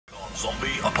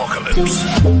Zombie Apocalypse.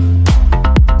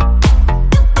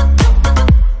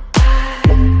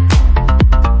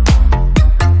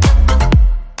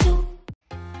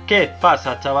 ¿Qué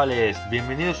pasa, chavales?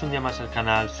 Bienvenidos un día más al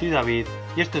canal, soy David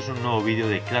y esto es un nuevo vídeo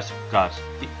de Clash of Clans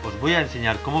y os voy a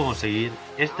enseñar cómo conseguir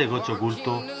este coche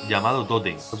oculto llamado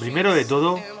Totem. Lo primero de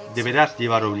todo, deberás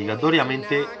llevar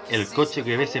obligatoriamente el coche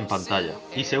que ves en pantalla.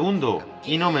 Y segundo,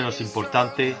 y no menos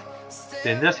importante,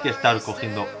 tendrás que estar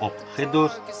cogiendo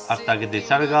objetos hasta que te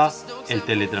salga el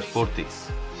teletransporte.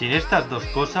 Sin estas dos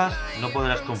cosas no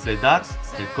podrás completar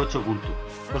el coche oculto.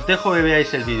 Os dejo que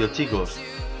veáis el vídeo, chicos.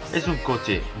 Es un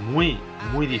coche muy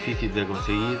difícil de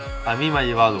conseguir. A mí me ha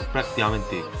llevado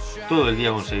prácticamente todo el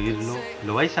día conseguirlo.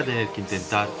 Lo vais a tener que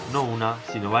intentar no una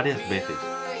sino varias veces.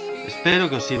 Espero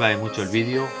que os sirva de mucho el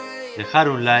vídeo. Dejar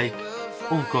un like,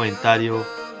 un comentario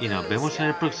y nos vemos en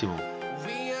el próximo.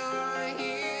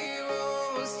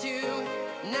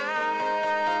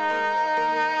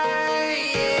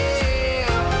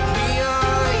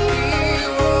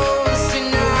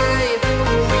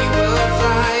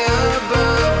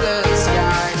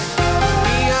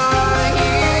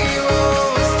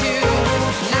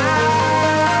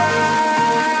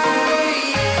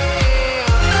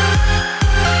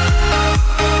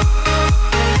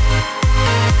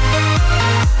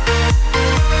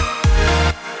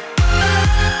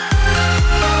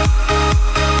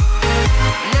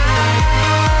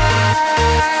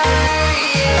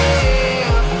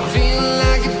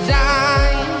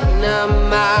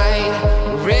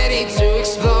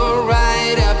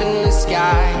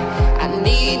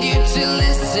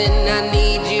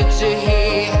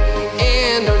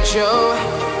 Show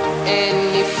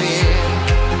any fear.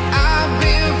 I've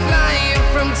been flying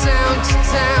from town to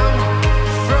town,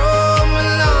 from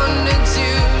London to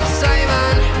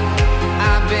Taiwan.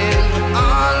 I've been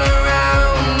all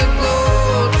around the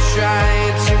globe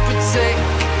trying to protect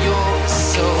your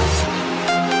soul.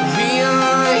 We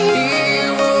are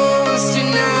heroes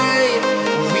tonight.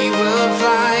 We will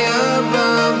fly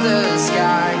above the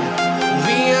sky.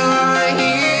 We are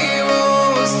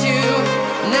heroes tonight.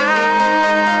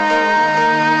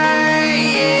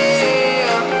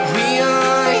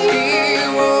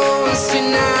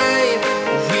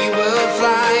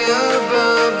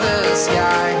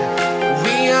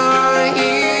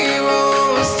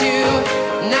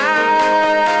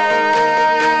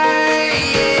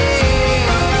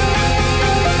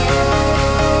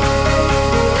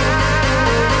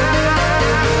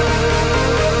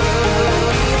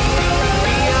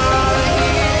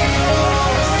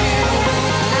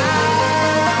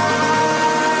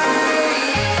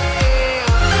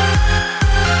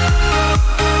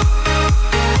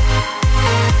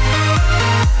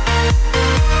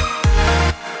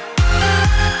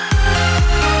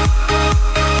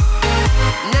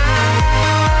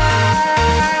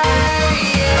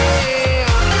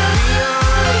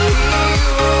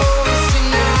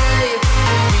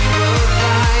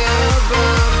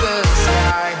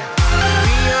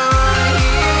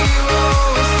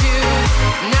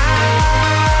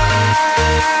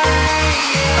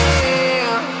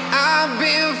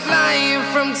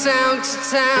 Town to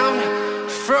town,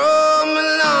 from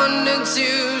London to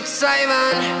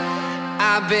Taiwan.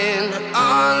 I've been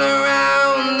all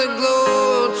around the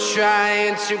globe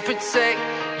trying to protect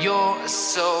your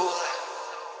soul.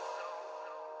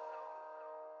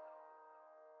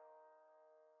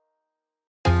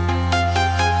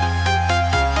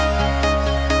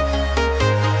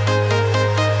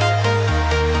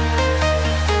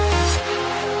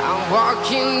 I'm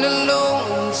walking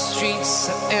alone, the streets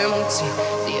are empty.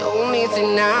 The only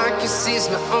thing I can see is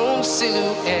my own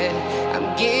silhouette.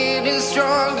 I'm getting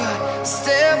stronger,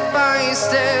 step by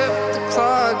step. The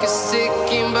clock is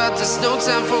ticking, but there's no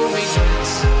time for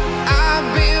regrets. I've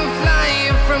been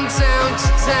flying from town to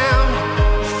town,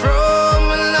 from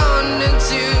London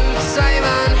to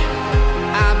Taiwan.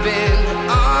 I've been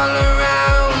all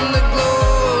around the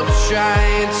globe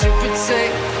trying to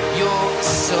protect your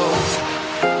soul.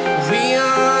 We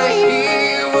are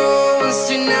heroes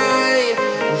tonight.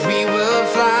 We will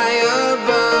fly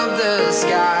above the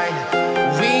sky.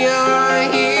 We are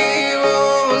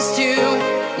heroes tonight.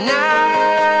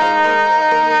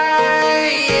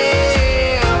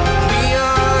 Yeah. We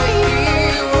are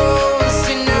heroes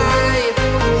tonight.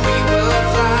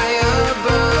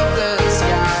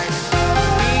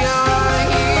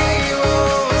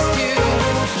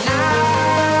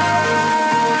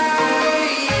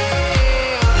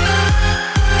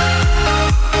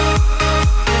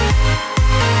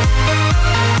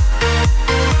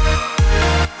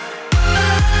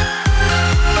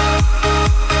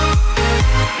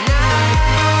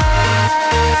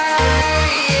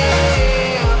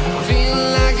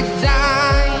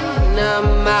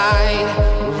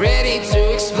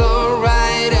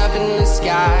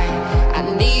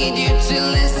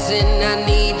 I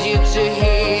need you